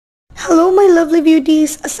Hello my lovely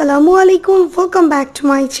beauties, Assalamu alaikum. Welcome back to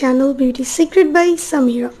my channel Beauty Secret by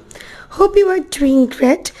Samira. Hope you are doing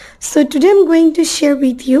great. So today I'm going to share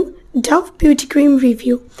with you Dove Beauty Cream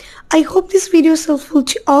review. I hope this video is helpful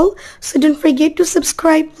to all. So don't forget to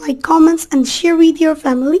subscribe, like, comments and share with your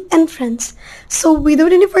family and friends. So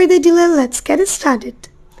without any further delay, let's get started.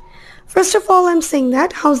 First of all, I'm saying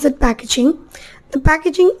that how's that packaging? The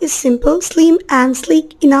packaging is simple, slim and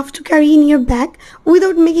sleek enough to carry in your bag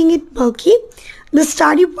without making it bulky. The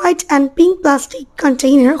sturdy white and pink plastic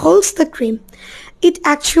container holds the cream. It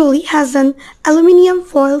actually has an aluminium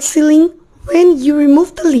foil sealing when you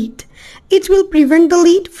remove the lid. It will prevent the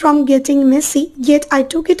lid from getting messy, yet I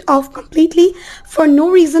took it off completely for no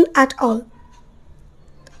reason at all.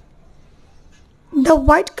 The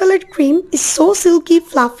white colored cream is so silky,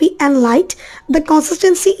 fluffy and light. The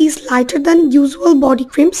consistency is lighter than usual body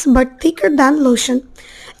creams but thicker than lotion.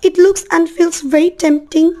 It looks and feels very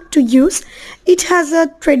tempting to use. It has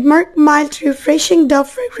a trademark mild refreshing Dove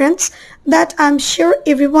fragrance that I'm sure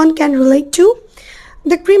everyone can relate to.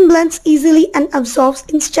 The cream blends easily and absorbs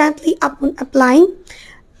instantly upon applying.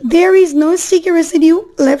 There is no sticky residue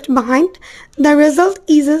left behind. The result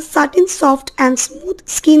is a satin soft and smooth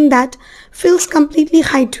skin that feels completely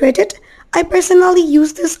hydrated. I personally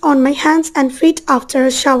use this on my hands and feet after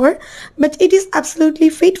a shower, but it is absolutely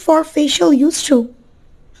fit for facial use too.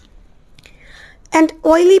 And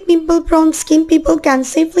oily pimple-prone skin people can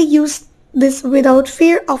safely use this without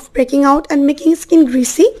fear of breaking out and making skin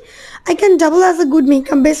greasy. I can double as a good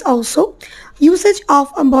makeup base also. Usage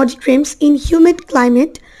of body creams in humid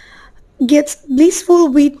climate gets blissful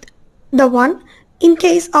with the one. In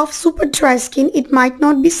case of super dry skin, it might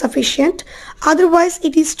not be sufficient. Otherwise,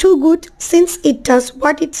 it is too good since it does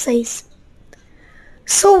what it says.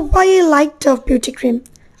 So why I like Dove Beauty Cream?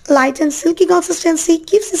 Light and silky consistency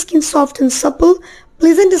keeps the skin soft and supple.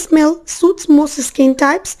 Pleasant smell suits most skin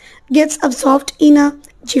types. Gets absorbed in a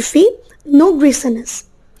jiffy. No greasiness.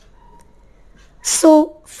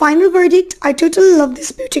 So final verdict, I totally love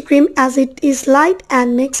this beauty cream as it is light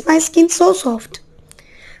and makes my skin so soft.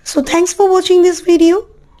 So thanks for watching this video.